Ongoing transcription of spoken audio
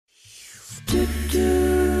Next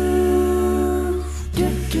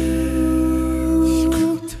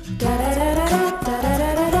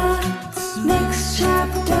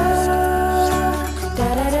chapter.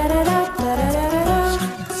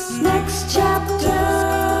 Next chapter.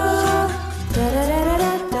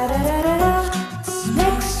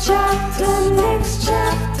 Next chapter. Next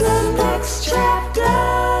chapter. Next chapter.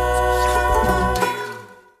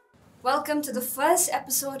 Welcome to the first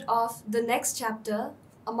episode of The Next Chapter,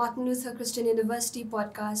 a Martin Luther Christian University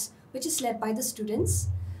podcast, which is led by the students.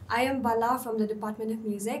 I am Bala from the Department of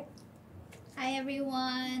Music. Hi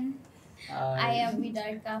everyone. I am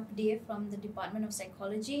Vidarka Pade from the Department of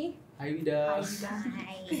Psychology. Hi Vida.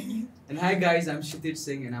 Hi. And hi guys, I'm Kshitij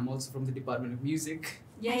Singh and I'm also from the Department of Music.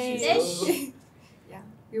 Yay! Kshitij. Yeah,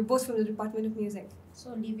 we're both from the Department of Music.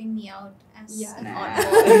 So leaving me out as Yeah. an Nah.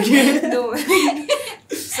 oddball. No.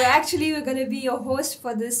 So actually, we're going to be your host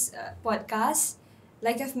for this podcast.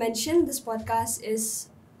 Like I've mentioned, this podcast is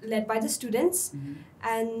led by the students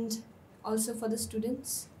and also for the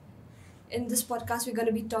students. In this podcast, we're going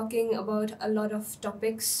to be talking about a lot of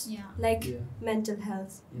topics Yeah. like Yeah. mental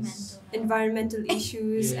health, Yes. Mental health. environmental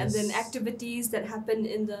issues, and then Yes. activities that happen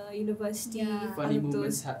in the university. Yeah. Funny all of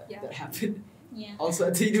moments those- yeah. that happen Yeah. also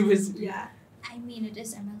at the university. Yeah. I mean, it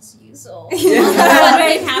is MLCU, so Yeah.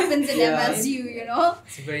 what happens in Yeah. MLCU, you know?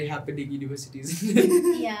 It's a very happening university,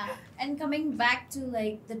 Yeah. And coming back to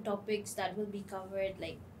like the topics that will be covered,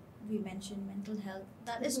 like we mentioned mental health,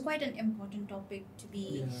 that is quite an important topic to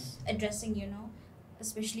be addressing, you know,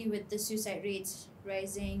 especially with the suicide rates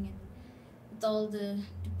rising and with all the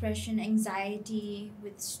depression, anxiety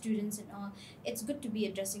with students and all. It's good to be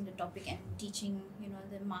addressing the topic and teaching, you know,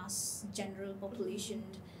 the mass general population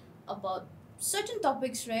about certain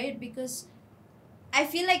topics, right? Because I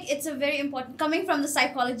feel like it's a very important, coming from the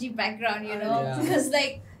psychology background, you know, Yeah. because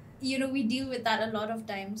like, you know, we deal with that a lot of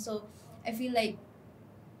times. So I feel like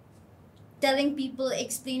telling people,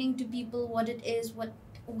 explaining to people what it is,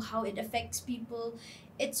 how it affects people,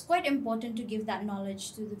 it's quite important to give that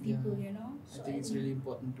knowledge to the people, Yeah. you know. I think it's really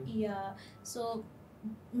important too. Yeah. So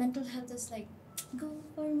mental health is like, go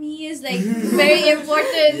for me is like very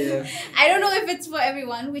important. Yeah. I don't know if it's for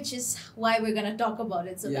everyone, which is why we're gonna talk about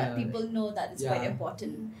it so that Yeah. people know that it's quite Yeah.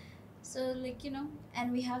 important. So like, you know,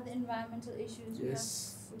 and we have the environmental issues. We have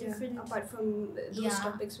Yes. different. Yeah. Apart from those Yeah.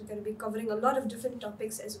 topics, we're going to be covering a lot of different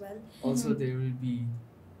topics as well. Also, there will be.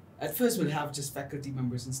 At first, we'll have just faculty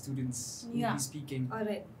members and students who will Yeah. be speaking. All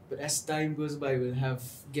right. But as time goes by, we'll have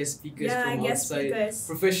guest speakers Yeah, from guest outside, speakers.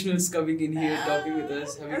 professionals coming in here, talking with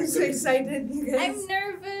us. having I'm a so good- excited, you guys. I'm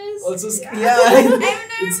nervous. Also, Yeah. yeah, I'm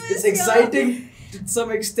nervous. it's exciting to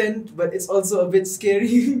some extent, but it's also a bit scary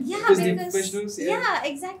Yeah, because they're because professionals. yeah,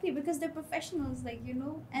 exactly, because they're professionals, like, you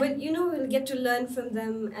know. And But you know, we'll get to learn from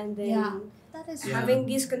them, and then Yeah. that is Yeah. having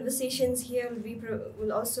these conversations here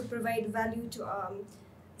will also provide value to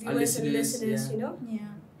viewers and listeners, listeners. yeah. You know.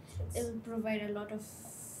 Yeah, it'll provide a lot of,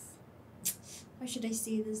 how should I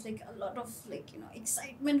say this, like a lot of, like, you know,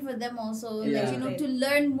 excitement for them also, Yeah. like, you know, Right. to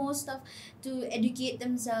learn more stuff, to educate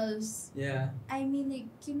themselves. Yeah. I mean, like,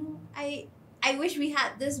 you know, I wish we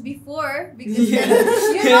had this before, because Yeah. then,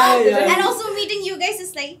 you know, Yeah, yeah. and also meeting you guys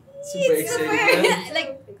is like, Super it's exciting. Yeah.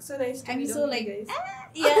 like, So nice to I'm meet so all like, you guys.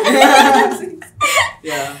 yeah.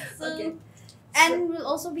 Yeah. So, Okay. and we'll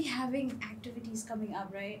also be having activities coming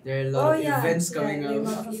up, right? There are a lot of yeah. events Yeah, coming there are a up.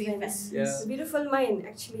 lot Lot of of events. events. Yeah. A beautiful mind,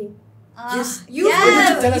 actually. Yes. You Why don't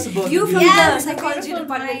yeah. you tell us about You the from video? Yeah, the the psychology beautiful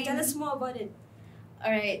department. mind. Tell us more about it.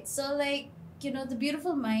 Alright, so like, you know, the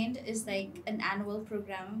Beautiful Mind is like an annual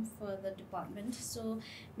program for the department. So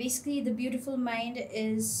basically, the Beautiful Mind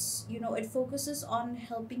is, you know, it focuses on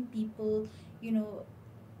helping people, you know,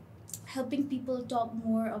 helping people talk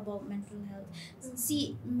more about mental health.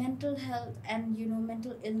 See, mental health and, you know,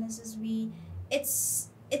 mental illnesses,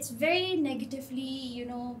 it's very negatively, you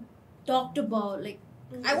know, talked about. Like,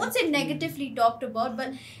 I won't say negatively talked about,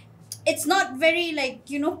 but it's not very, like,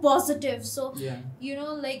 you know, positive. So Yeah. you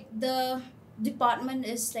know, like, the department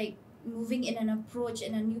is like moving in an approach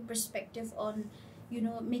and a new perspective on, you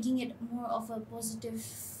know, making it more of a positive,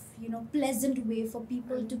 you know, pleasant way for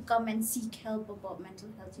people to come and seek help about mental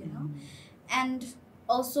health, you know. And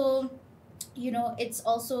also, you know, it's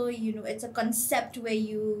also, you know, it's a concept where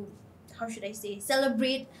you, how should I say,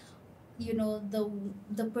 celebrate, you know,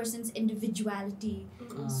 the person's individuality.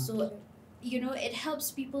 So, you know, it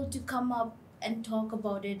helps people to come up and talk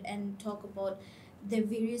about it and talk about their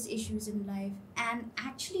various issues in life. And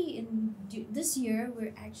actually, in this year,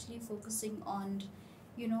 we're actually focusing on,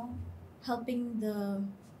 you know, helping the,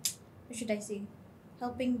 what should I say,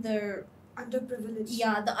 helping the Underprivileged.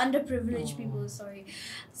 Yeah, the underprivileged Oh. people, sorry.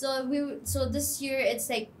 So this year it's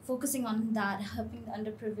like focusing on that, helping the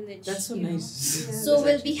underprivileged. That's so you know. nice. Yeah. So That's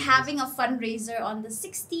we'll actually be so having a fundraiser on the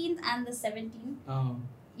 16th and the 17th. nice. Oh.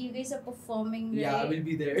 You guys are performing, Yeah, I right? will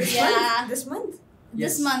be there. Yeah. This month?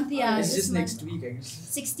 This Yes. month, yeah. It's this just month. next week, I guess.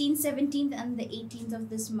 16th, 17th, and the 18th of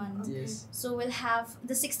this month. Okay. Yes. So we'll have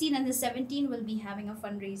the 16th and the 17th. We'll be having a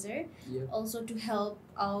fundraiser, Yep. also to help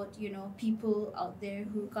out, people out there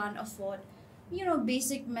who can't afford,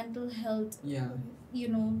 basic mental health. Yeah.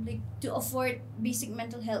 Like to afford basic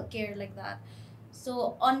mental health care like that.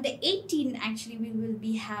 So on the 18th, actually, we will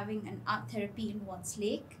be having an art therapy in Watts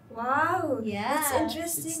Lake. Wow. Yeah. That's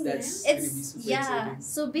interesting. That's man. gonna be It's super exciting.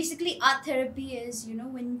 So basically, art therapy is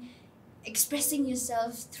when expressing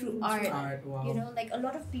yourself through Through art. Art, wow. Like a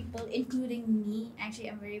lot of people, including me, actually,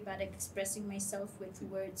 I'm very bad at expressing myself with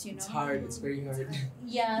words. It's hard. It's very hard.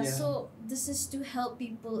 Yeah, Yeah. so this is to help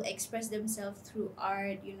people express themselves through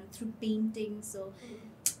art, through painting. So,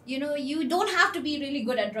 you don't have to be really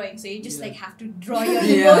good at drawing. So you just Yeah. have to draw your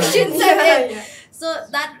Yeah. emotions Yeah, at it. yeah. So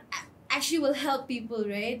that actually will help people,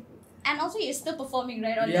 right? And also, you're still performing,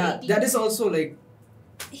 right? On Yeah, the 18th. that is also like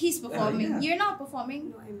He's performing. yeah. You're not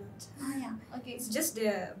performing. No, I'm not. Ah, yeah. Okay. It's just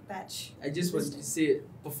their batch. I just wanted to say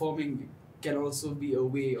performing can also be a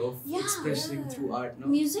way of Yeah. expressing Yeah. through art, no?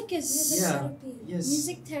 Music is Music Yeah. therapy. Yes.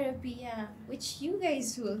 music therapy, yeah, which you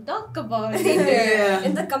guys will talk about Yeah. later. Yeah.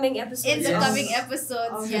 In the coming episodes. In the Yes. coming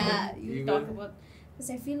episodes, Okay. yeah, We you will. talk about, because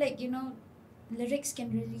I feel like lyrics can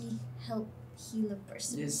really help heal a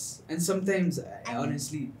person. Yes, and sometimes I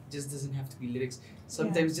honestly just doesn't have to be lyrics.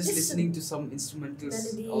 Sometimes just Just listening to some instrumentals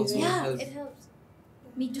melody, also right? Yeah, help. it helps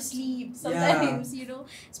me to sleep sometimes.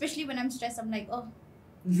 Especially when I'm stressed, I'm like, oh,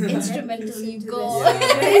 instrumental, Listen you to go.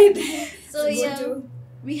 this. Right? So It's yeah, good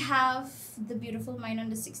we have the Beautiful Mind on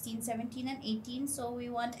the 16th, 17th, and 18th. So we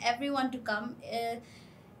want everyone to come.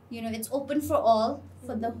 It's open for all,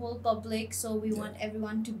 for the whole public. So we want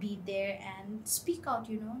everyone to be there and speak out.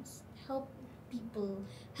 Help people,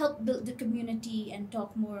 help build the community, and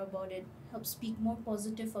talk more about it. Help speak more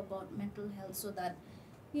positive about mental health, so that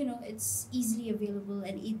it's easily available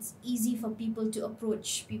and it's easy for people to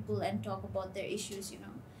approach people and talk about their issues.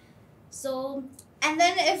 So, and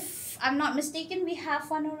then if I'm not mistaken, we have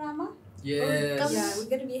Funorama. Yes. Yeah, we're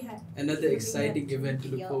gonna be Another exciting Yeah. event to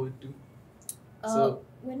look Yeah. forward to. Uh, So-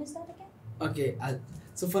 when is that again? Okay,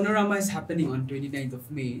 so Funorama is happening on 29th of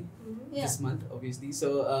May Yeah. this month, obviously.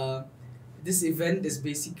 So this event is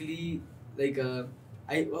basically like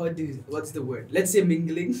what's the word? Let's say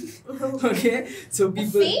mingling. Okay, so A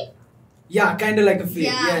people. fade? Yeah, kind of like a fade.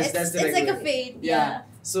 Yeah, Yes, it's, that's the it's right like word. a fade. Yeah. Yeah.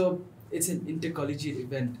 So it's an intercollegiate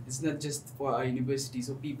event. It's not just for our university.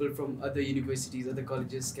 So people from other universities, other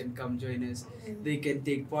colleges can come join us. They can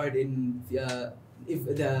take part in if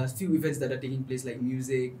the few events that are taking place, like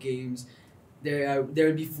music, games. There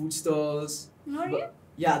will be food stalls. No, But-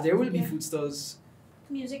 Yeah, there will be Yeah. food stalls,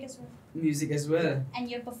 music as well. music as well. And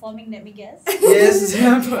you're performing, let me guess. Yes,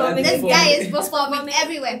 I'm Performing. This performing. guy is performing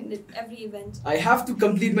everywhere. Every event. I have to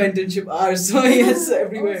complete my internship hours, so yes,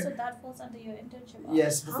 everywhere. Oh, so that falls under your internship.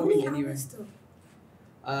 Yes, How performing many anywhere. hours though?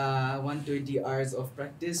 120 hours of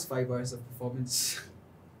practice, 5 hours of performance.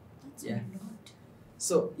 That's Yeah. a lot.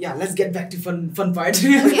 So yeah, let's get back to fun part.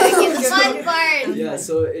 Okay, the fun part. Yeah,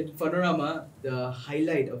 so in Panorama, the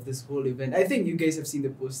highlight of this whole event, I think you guys have seen the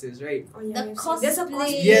posters, right? Oh, yeah, The we've seen- There's a cosplay.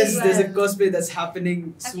 cosplay. Yes, as there's a well. cosplay that's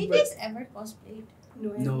happening. Have you Super. guys ever cosplayed?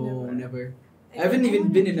 No, I've No, never. never. I I haven't I even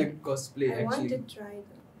wanna been in a try. cosplay I want actually. to try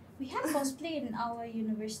though. We had cosplay in our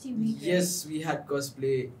university week. right? Yes, we had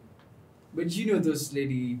cosplay, but those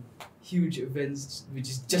huge events which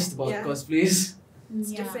is just about Yeah. cosplays.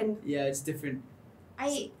 It's Yeah. different. Yeah, it's different.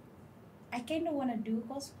 I kind of want to do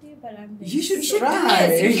cosplay, but I'm like, You should You should do try. it.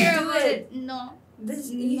 You insecure should do about it. it. No.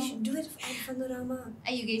 You No. should do it at Panorama.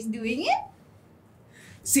 Are you guys doing it?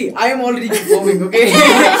 See, I am already performing. Okay.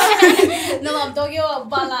 No, I'm talking about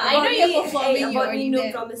Bala. I know you're performing. Hey, You're about already me, no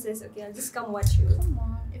there. promises. Okay, I'll just come watch you. Come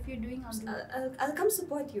on, if you're doing, I'll do it. I'll come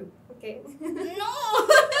support you. Okay. No.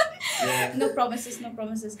 Yeah. No promises,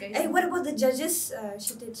 guys. Hey, what about the judges?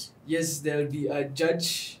 Shittage. Yes, there will be a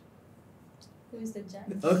judge. Who is the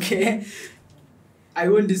judge? Okay. I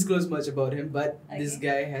won't disclose much about him, but this Okay.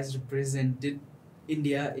 guy has represented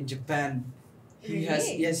India in Japan. Really?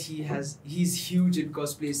 He's huge in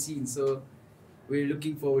cosplay scene, so we're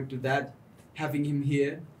looking forward to that, having him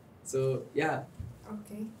here. So yeah.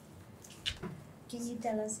 Okay. Can you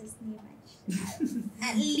tell us his name actually?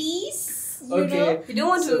 At least. Okay. You don't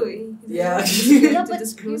want So, to. yeah. Yeah, to but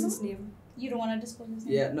disclose you his name. You don't want to disclose his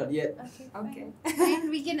name? Yeah, not yet. Okay. Okay. Fine. Fine.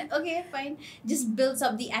 We can. Okay. Fine. Just builds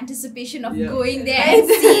up the anticipation of Yeah. going there and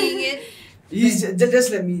seeing it. He's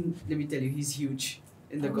just let me tell you, he's huge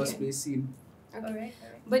in the Okay. cosplay scene. Alright.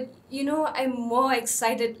 But I'm more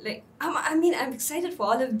excited. Like I'm excited for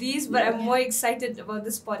all of these, but I'm more excited about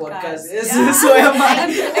this podcast. Yes, Yeah. so am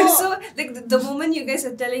I. I'm so like the moment you guys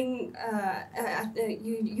are telling,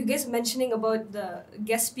 you guys mentioning about the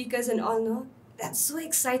guest speakers and all, no, that's so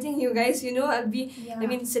exciting, you guys. I'll be,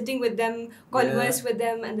 Yeah. sitting with them, converse with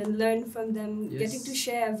them, and then learn from them, Yes. getting to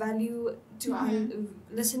share value to our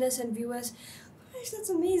listeners and viewers. Gosh, that's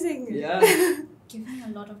amazing. Yeah. Giving a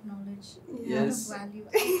lot of knowledge, Yes. a lot of value.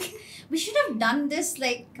 We should have done this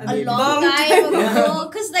like A a long long time time ago.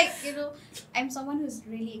 Because I'm someone who's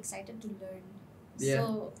really excited to learn. Yeah.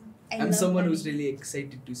 So I'm love someone who's learning. really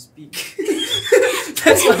excited to speak.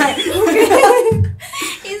 That's why.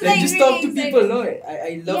 He's Like just really talk to excited. people. No,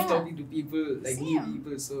 I love Yeah. talking to people, like new Same.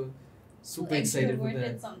 people. So So super excited for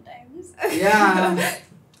extroverted that. sometimes. Yeah.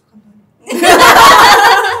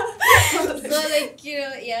 So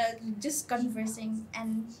just conversing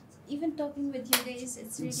and even talking with you guys,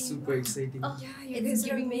 it's really It's super exciting. Oh, Yeah, you It's guys are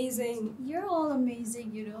giving me- amazing. You're all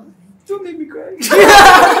amazing, Don't make me cry.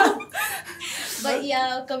 But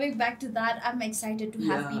yeah, coming back to that, I'm excited to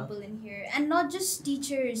have Yeah. people in here, and not just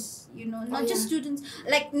teachers, not just yeah. students,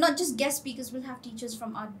 like not just guest speakers. We'll have teachers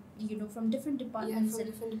from our, from different Yeah, departments. from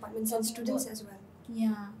different departments and talking students about- as well.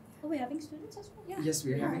 Yeah. Oh, we're having students as well. Yeah. Yes,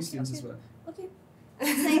 we're Yeah, having okay, students as okay. well. Okay.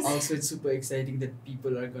 That's nice. Also, it's super exciting that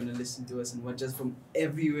people are gonna listen to us and watch us from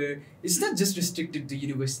everywhere. It's not just restricted to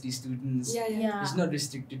university students. Yeah, yeah. Yeah. It's not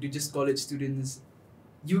restricted to just college students.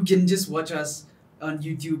 You can just watch us on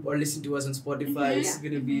YouTube or listen to us on Spotify. Mhm. It's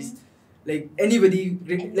gonna be Mhm. like anybody,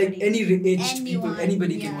 like any aged people, Anyone,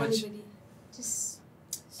 anybody yeah. can watch. Anybody. Just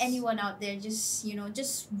anyone out there, just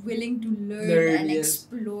willing to learn, Learn, and yes.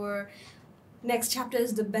 explore. Next chapter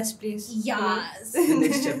is the best place. Yes. The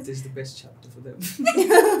next chapter is the best chapter for them.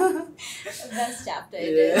 Best chapter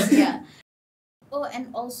it Yeah. is. Yeah. Oh,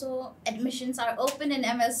 and also admissions are open in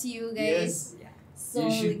MLCU, guys. Yes. Yeah. So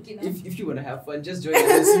You should, like, if you wanna have fun, just join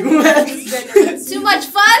MLCU. too much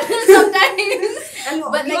fun sometimes. And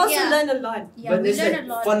But we like, also yeah. learn a lot. Yeah, But we it's learn like a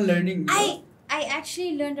lot. fun learning. I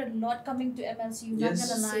actually learned a lot coming to MLCU. Not Yes.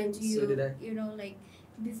 gonna lie Same. to you. So did I. Like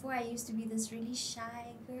before I used to be this really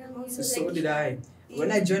shy girl. Also, So like, did I.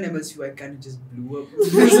 When I joined MLCU, I kind of just blew up.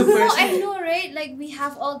 I As a know, person. I know, right? Like we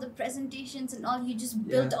have all the presentations and all. You just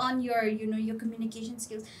built Yeah. on your, your communication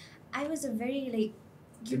skills. I was a very like,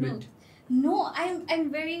 Timid. no, I'm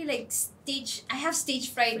very like I have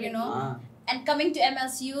stage fright, Ah. And coming to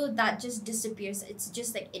MLCU, that just disappears. It's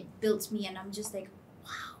just like it builds me, and I'm just like,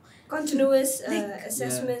 Continuous Like-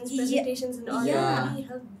 assessments, Yeah. presentations, and all Yeah. that really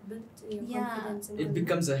help build your Yeah. confidence. And It all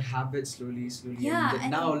becomes a habit slowly. Yeah, And then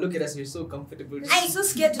and- now look at us, we're so comfortable. that. I'm so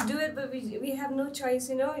scared to do it, but we have no choice,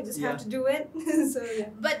 You just Yeah. have to do it. So yeah.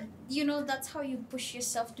 but that's how you push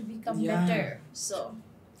yourself to become Yeah. better. So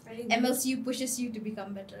I agree. MLCU pushes you to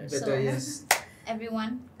become better. Better, So yes.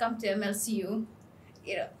 everyone, come to MLCU.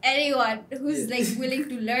 Anyone who's Yeah. like willing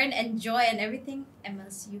to learn, enjoy, and everything,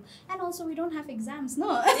 MLCU. And also, we don't have exams, no.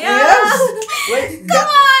 Yes! Wait, Come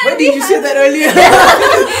on! why did you say that earlier?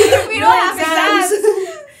 We No don't have exams.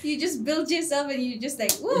 exams. You just build yourself, and you just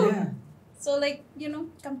like, woo. Yeah. So like,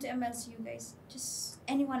 come to MLCU, guys. Just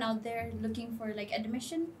anyone out there looking for like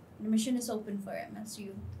admission is open for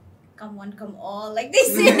MLCU. Come one, come all, like they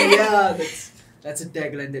say. Yeah, that's a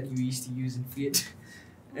tagline that we used to use in Fiat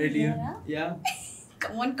earlier. Yeah.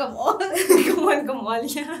 Come one, come all. come on,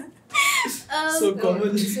 yeah. So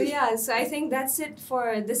common. So yeah, so I think that's it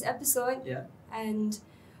for this episode. Yeah. And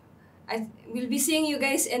we'll be seeing you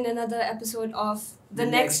guys in another episode of The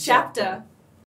The Next Next Chapter. Chapter.